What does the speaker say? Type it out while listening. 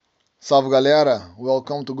Salve galera,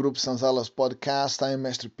 welcome to Grupo Sanzala's podcast. I am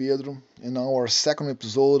Mestre Pedro. In our second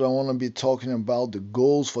episode, I want to be talking about the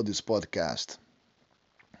goals for this podcast.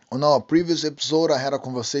 On our previous episode, I had a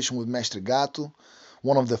conversation with Mestre Gato,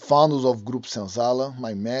 one of the founders of Grupo Senzala,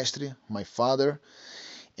 my mestre, my father,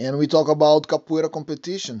 and we talk about capoeira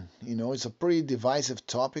competition. It's a pretty divisive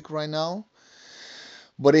topic right now,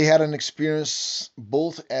 but he had an experience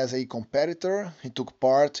both as a competitor. He took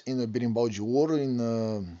part in the Berimbau de Ouro in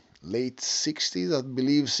the late 60s, I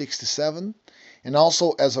believe 67, and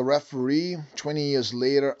also as a referee 20 years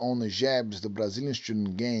later on the JABS, the Brazilian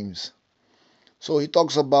Student Games. So he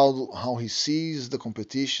talks about how he sees the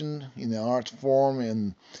competition in the art form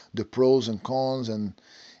and the pros and cons, and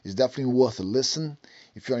it's definitely worth a listen.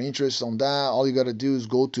 If you're interested on that, all you gotta do is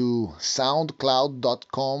go to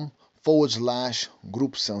soundcloud.com/Grupo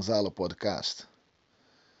Senzala podcast.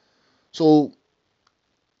 So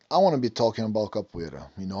I want to be talking about capoeira.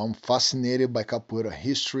 I'm fascinated by capoeira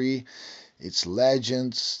history, its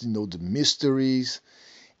legends, the mysteries,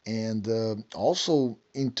 and also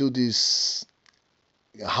into this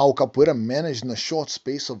how capoeira managed in a short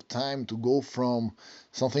space of time to go from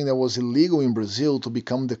something that was illegal in Brazil to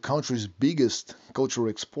become the country's biggest cultural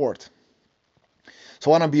export.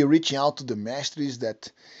 So I want to be reaching out to the masters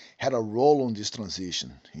that had a role on this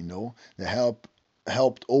transition, that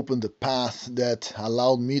helped open the path that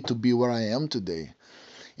allowed me to be where I am today.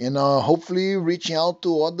 And hopefully reaching out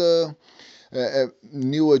to other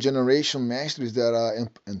newer generation masters that are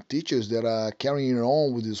and teachers that are carrying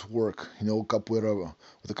on with this work, capoeira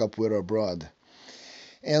with the capoeira abroad.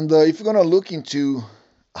 And if you're gonna look into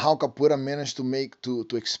how capoeira managed to make to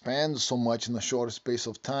expand so much in a short space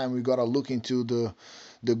of time, we gotta look into the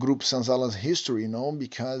group Senzala's history,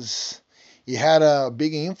 because it had a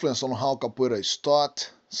big influence on how capoeira is taught,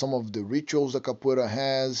 some of the rituals that capoeira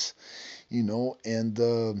has, and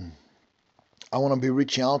I want to be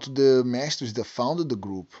reaching out to the masters that founded the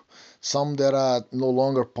group. Some that are no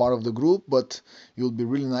longer part of the group, but it would be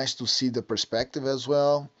really nice to see the perspective as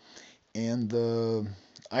well. And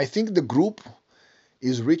I think the group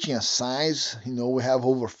is reaching a size. We have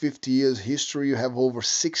over 50 years history. You have over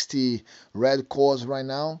 60 red cords right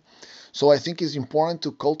now. So I think it's important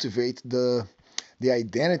to cultivate the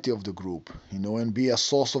identity of the group, and be a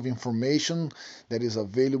source of information that is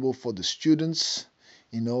available for the students,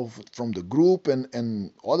 from the group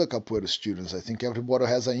and other capoeira students. I think everybody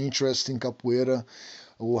has an interest in capoeira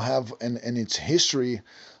will have and its history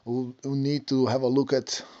will need to have a look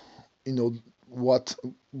at, what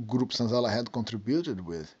Group Senzala had contributed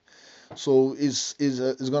with. So it's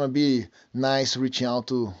gonna be nice reaching out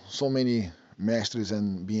to so many masters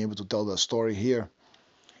and being able to tell that story here.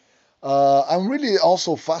 I'm really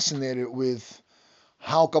also fascinated with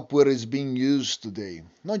how capoeira is being used today,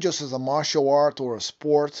 not just as a martial art or a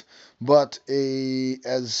sport, but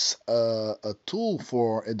as a tool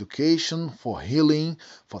for education, for healing,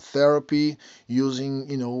 for therapy,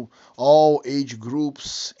 using all age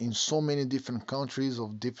groups in so many different countries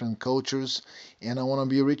of different cultures. And I want to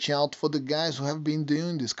be reaching out for the guys who have been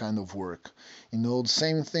doing this kind of work. The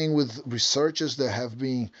same thing with researchers. There have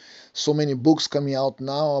been so many books coming out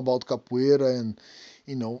now about capoeira, and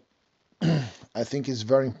you know I think it's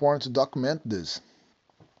very important to document this.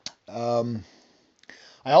 Um,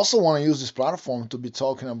 I also want to use this platform to be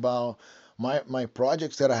talking about my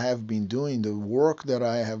projects that I have been doing, the work that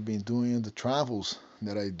I have been doing, the travels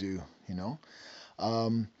that I do,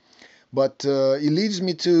 Um, but it leads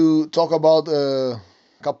me to talk about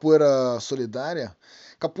Capoeira Solidária.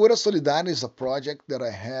 Capoeira Solidária is a project that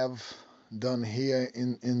I have done here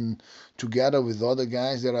in together with other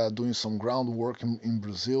guys that are doing some groundwork in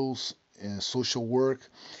Brazil's social work,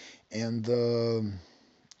 and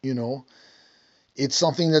you know it's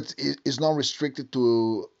something that is not restricted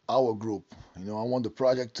to our group. I want the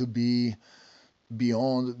project to be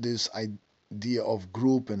beyond this idea of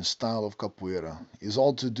group and style of capoeira. It's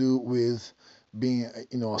all to do with being,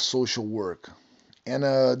 a social work. And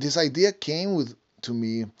this idea came to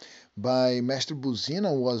me by Master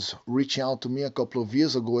Buzina was reaching out to me a couple of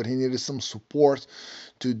years ago, and he needed some support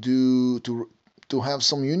to do to have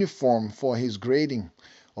some uniform for his grading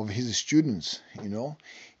of his students,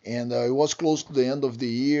 And it was close to the end of the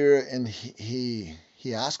year, and he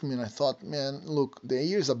asked me, and I thought, man, look, the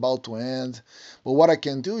year is about to end, but what I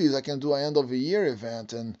can do is I can do an end of the year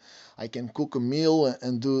event, and I can cook a meal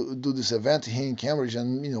and do this event here in Cambridge,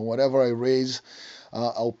 and whatever I raise,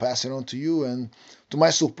 I'll pass it on to you. And to my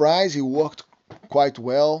surprise, it worked quite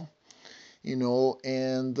well,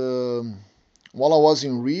 And while I was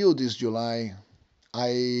in Rio this July,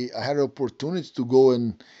 I had an opportunity to go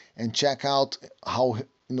and check out how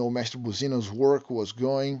Mestre Buzina's work was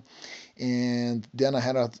going. And then I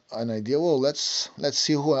had an idea. Well, let's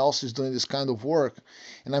see who else is doing this kind of work,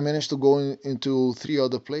 and I managed to go into three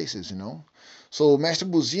other places. So Mestre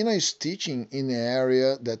Buzina is teaching in the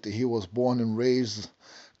area that he was born and raised,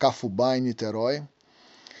 Cafubá in Niterói.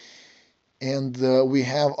 And we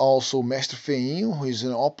have also Mestre Feinho, who is on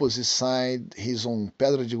the opposite side. He's on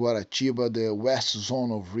Pedra de Guaratiba, the west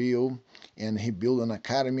zone of Rio, and he built an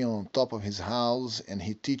academy on top of his house, and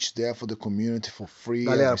he teaches there for the community for free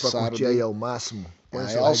Galera, every para curtir Saturday. aí ao máximo,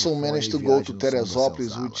 I also managed to go to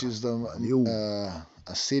Teresópolis, which is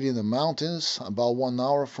a city in the mountains, about 1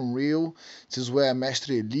 hour from Rio. This is where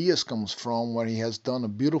Mestre Elias comes from, where he has done a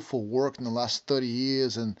beautiful work in the last 30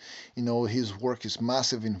 years. And, his work is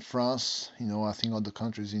massive in France, I think other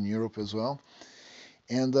countries in Europe as well.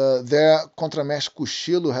 And there, Contramestre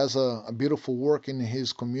Cuchillo has a beautiful work in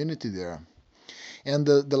his community there. And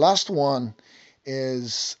the last one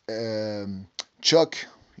is Chuck,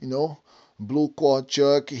 Blue Cord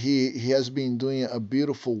Chuck. He has been doing a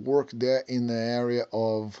beautiful work there in the area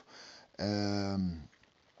of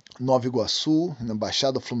Nova Iguaçu, in the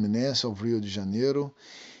Baixada Fluminense of Rio de Janeiro.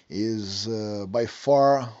 Is by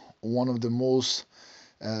far one of the most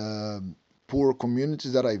poor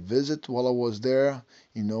communities that I visit while I was there.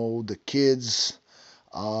 The kids,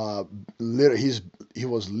 he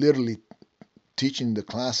was literally teaching the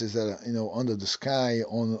classes that under the sky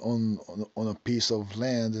on a piece of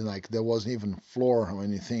land, and like there wasn't even floor or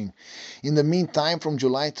anything. In the meantime, from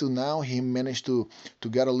July to now, he managed to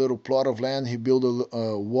get a little plot of land. He built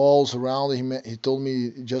walls around it. He told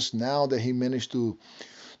me just now that he managed to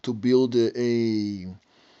build a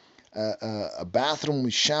bathroom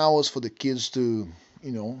with showers for the kids to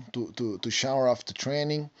shower after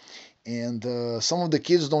training. And some of the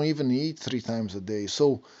kids don't even eat 3 times a day.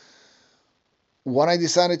 So what I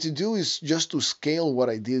decided to do is just to scale what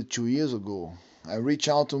I did 2 years ago. I reached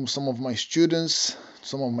out to some of my students,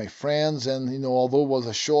 some of my friends, and although it was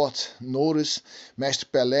a short notice, Mestre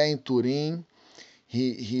Pelé in Turin,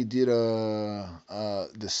 he did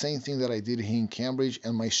the same thing that I did here in Cambridge,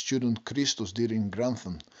 and my student Christos did in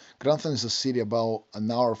Grantham. Grantham is a city about an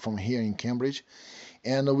hour from here in Cambridge.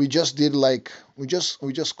 And we just did we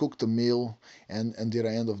just cooked a meal and did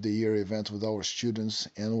an end of the year event with our students,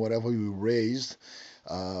 and whatever we raised,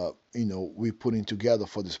 we put in together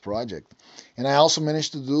for this project. And I also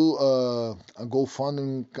managed to do a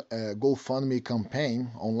GoFundMe campaign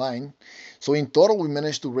online. So in total, we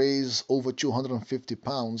managed to raise over 250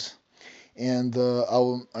 pounds. And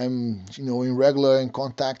I'm in regular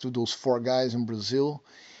contact with those 4 guys in Brazil,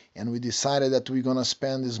 and we decided that we're gonna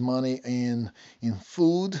spend this money in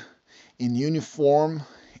food, in uniform,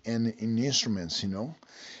 and in instruments.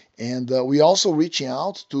 And we also reaching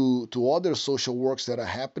out to other social works that are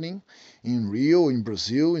happening in Rio, in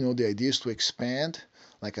Brazil. The idea is to expand.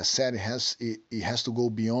 Like I said, it has to go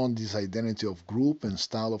beyond this identity of group and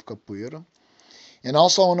style of capoeira. And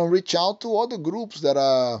also I want to reach out to other groups that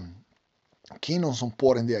are keen on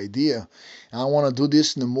supporting the idea. And I want to do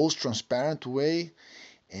this in the most transparent way.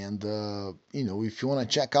 And if you want to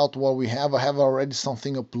check out what we have, I have already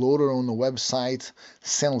something uploaded on the website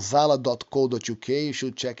senzala.co.uk. You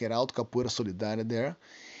should check it out, Capoeira Solidária there.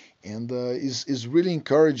 And it's really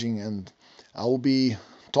encouraging, and I will be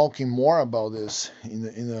talking more about this in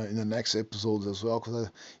the next episodes as well, because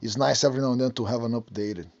it's nice every now and then to have an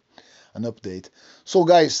update. So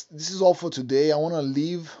guys, this is all for today. I want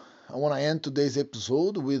to end today's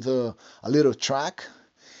episode with a little track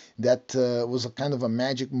that was a kind of a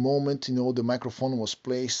magic moment. The microphone was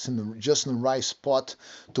placed just in the right spot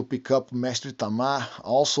to pick up Mestre Tamar,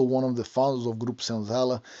 also one of the founders of Grupo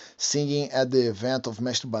Senzala, singing at the event of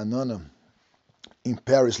Mestre Banana in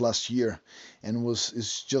Paris last year, and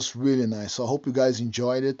it's just really nice. So I hope you guys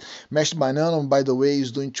enjoyed it. Mestre Banana, by the way,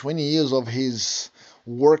 is doing 20 years of his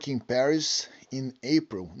work in Paris in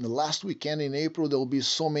April. In the last weekend in April, there will be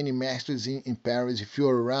so many masters in Paris. If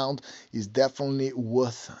you're around, it's definitely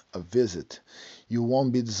worth a visit. You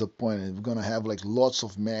won't be disappointed. We're gonna have lots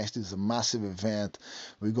of masters, a massive event.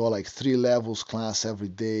 We got 3 levels class every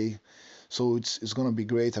day. So it's gonna be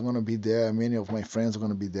great. I'm gonna be there. Many of my friends are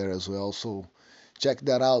gonna be there as well. So check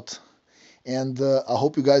that out. And I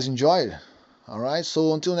hope you guys enjoyed. All right.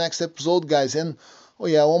 So until next episode, guys. And oh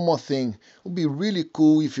yeah, one more thing. It would be really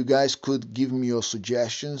cool if you guys could give me your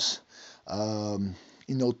suggestions,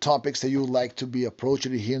 topics that you would like to be approached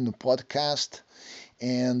here in the podcast.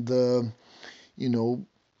 And,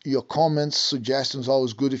 your comments, suggestions,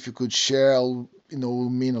 always good if you could share, will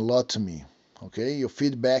mean a lot to me. Okay, your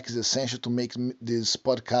feedback is essential to make this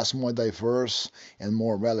podcast more diverse and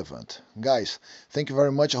more relevant. Guys, thank you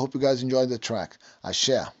very much. I hope you guys enjoyed the track.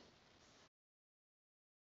 Axé.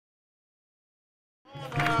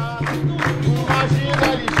 Uma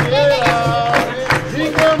ginga ligeira,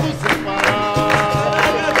 gingando sem parar.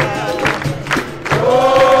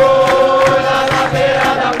 Olha na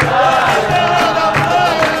beira da praia,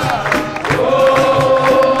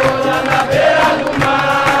 olha na beira do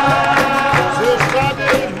mar. Seus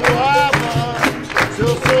cabelos voavam,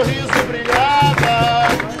 seu sorriso brilhava,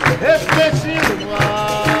 refletindo no ar.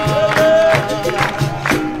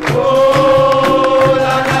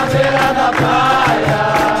 Olha na beira da praia.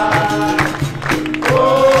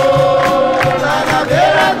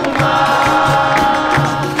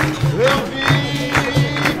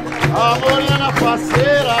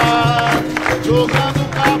 Parceira, jogando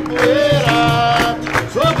capoeira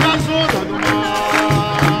sobre as ondas do mar.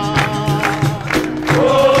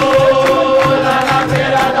 Olha na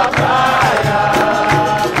beira da praia,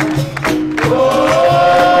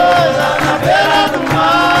 olha na beira do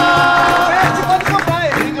mar.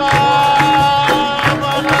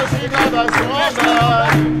 Ligava na ginga das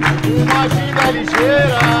ondas, uma ginga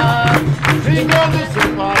ligeira, gingando sem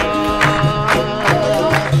parar.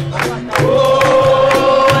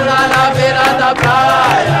 Da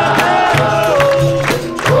praia,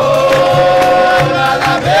 olha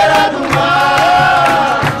na beira do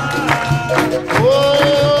mar.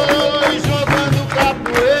 Oi, jogando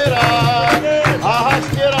capoeira, a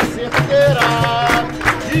rasteira certeira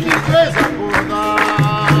que me fez acordar.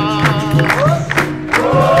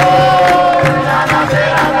 Olha na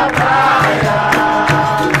beira da praia,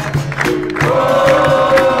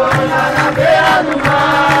 olha na beira do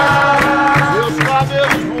mar. Seus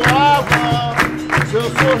cabelos voavam, seu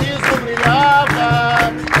sorriso brilhava,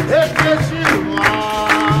 refletindo no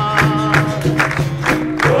ar.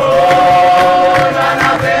 Olha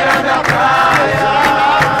na beira da praia,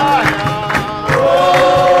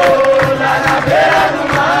 olha na beira do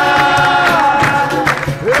mar.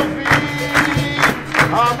 Eu vi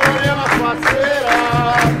a morena faceira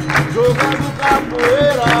jogando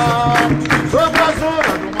capoeira sobre as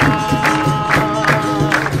ondas do mar.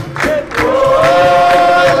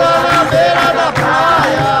 Olha na beira da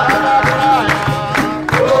praia.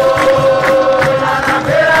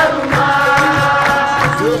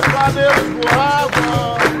 Seus cabelos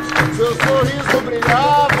voavam, seu sorriso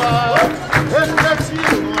brilhava,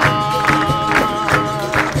 refletindo no ar.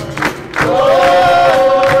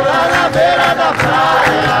 Olha na beira da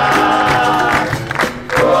praia,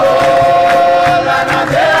 olha na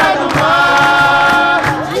beira do mar.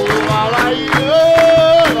 Olá, lá, iô,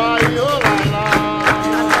 lá, iô, lá, lá.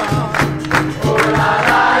 Olá,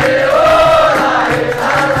 lá, iô, lá, lá,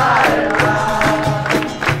 lá, lá.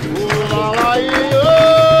 Olá, lá, iô.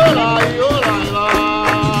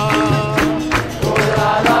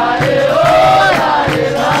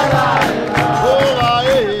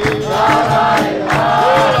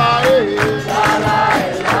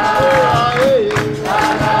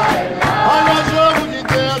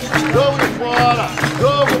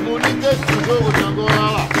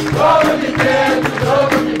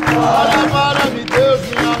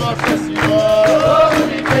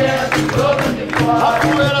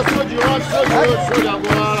 Sou de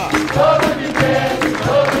agora. Jogo de dentro,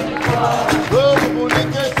 jogo de fora. Jogo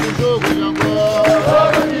bonito esse jogo de agora.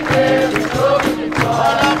 Jogo de dentro, jogo de fora.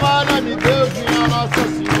 Olha a vara de Deus, minha Nossa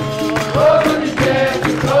Senhora. Jogo de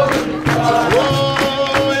dentro, jogo de fora.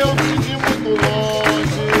 Oh, eu vim de muito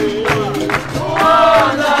longe.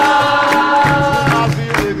 Luanda,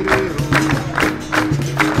 navio negreiro.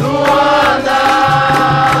 Luanda,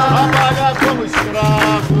 trabalhar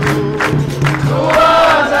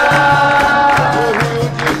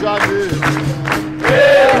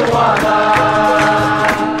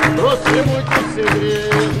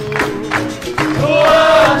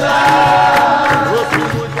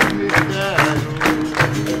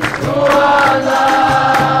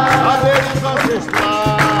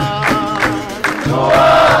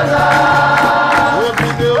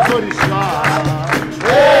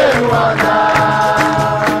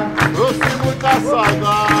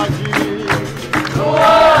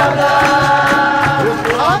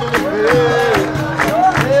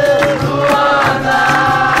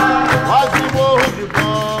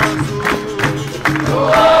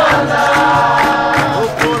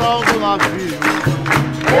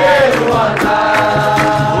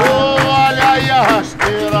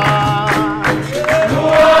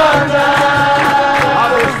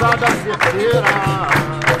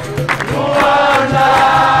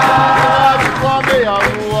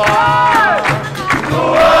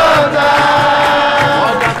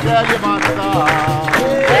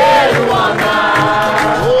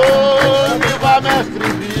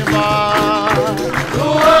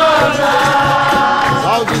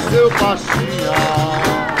seu Pastinha.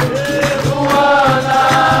 Luana,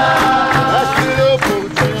 mestre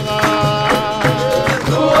Leopoldina.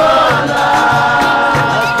 Luana,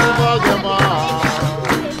 mestre Valdemar.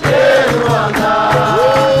 Luana,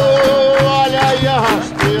 oh, olha aí a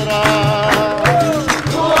rasteira.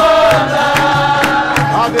 Luana,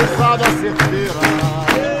 cabeçada certeira.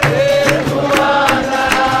 Luana,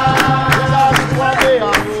 da sua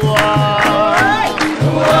meia-lua.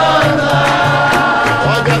 Luana,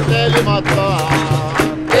 pode até ele matar.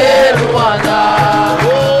 Luana,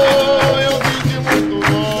 oh, eu vim de muito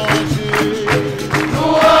longe.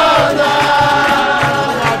 Luana,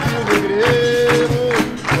 um navio negreiro.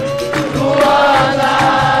 Luana,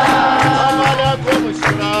 trabalha como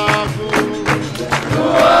escravo.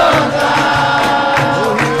 Luana, no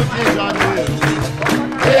Rio de Janeiro.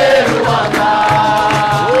 Luana,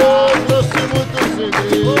 oh, trouxe muito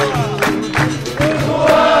segredo.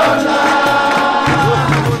 Luana,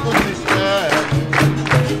 trouxe muito mistério.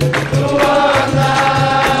 Luana,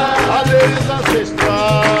 saberes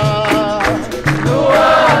ancestrais.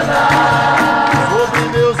 Luana, sobre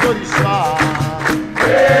meus orixás.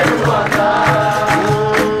 Luana,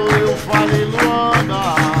 oh, eu falei Luana.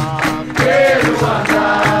 Luana,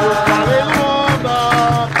 eu falei Luana.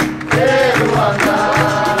 Luana,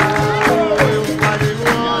 oh, eu falei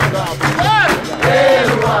Luana.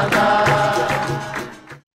 Luana.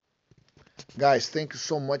 Guys, thank you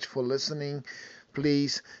so much for listening.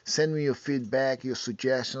 Please send me your feedback, your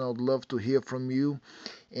suggestion. I would love to hear from you.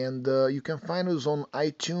 And you can find us on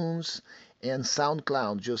iTunes and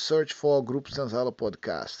SoundCloud. Just search for Grupo Senzala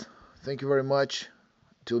Podcast. Thank you very much.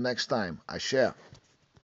 Till next time. Axé.